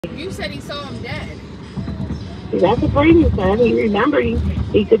You said he saw him dead. That's what Brady said. He remembered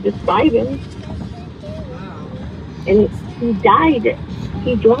he could describe him, Wow. and he died.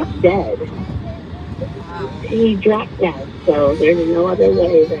 He dropped dead. Wow. He dropped dead. So there's no other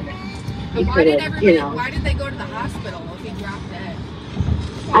way that he And why could did have, you everybody? know. Why did they go to the hospital if he dropped dead?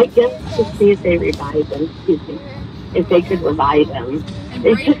 I guess to see if they revived him. Excuse me, if they could revive him. And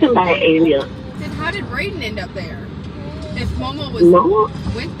They took him Braden, by ambulance. then how did Braden end up there? If Momo No,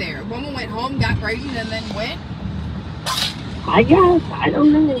 went there, Momo went home, got Braden, and then went. I guess I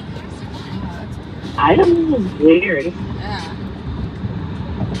don't know. I don't know. It's weird. Yeah.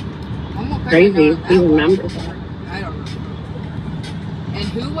 Momo couldn't have Crazy. known He that remembers well. that. I don't know. And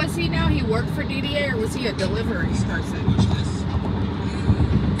who was he now? He worked for DDA or was he a delivery person?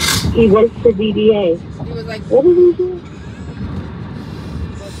 He worked for DDA. He was like, What did he do?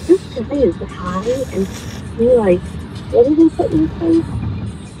 This guy is high and he like, what did he put in his face?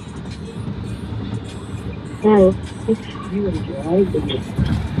 No, he's high and drugs and he's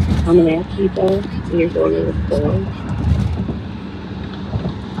coming at people and you're going to the store.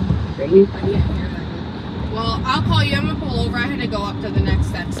 Crazy. I can't hear that. Well, I'll call you. I'm gonna pull over. I had to go up to the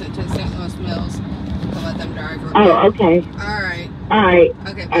next exit to St. Louis Mills to let them drive. Oh, okay. All right. All right.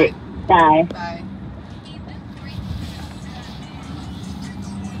 Okay. All Bye. right. Bye. Bye.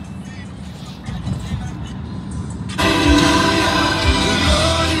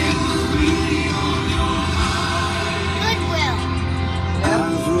 Goodwill.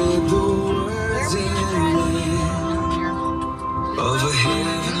 I've read the words in red of a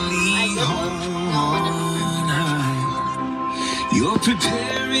heavenly home on high. You're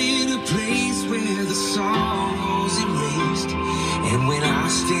preparing a place where the sorrow's erased, and when I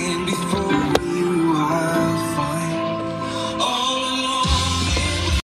stand before you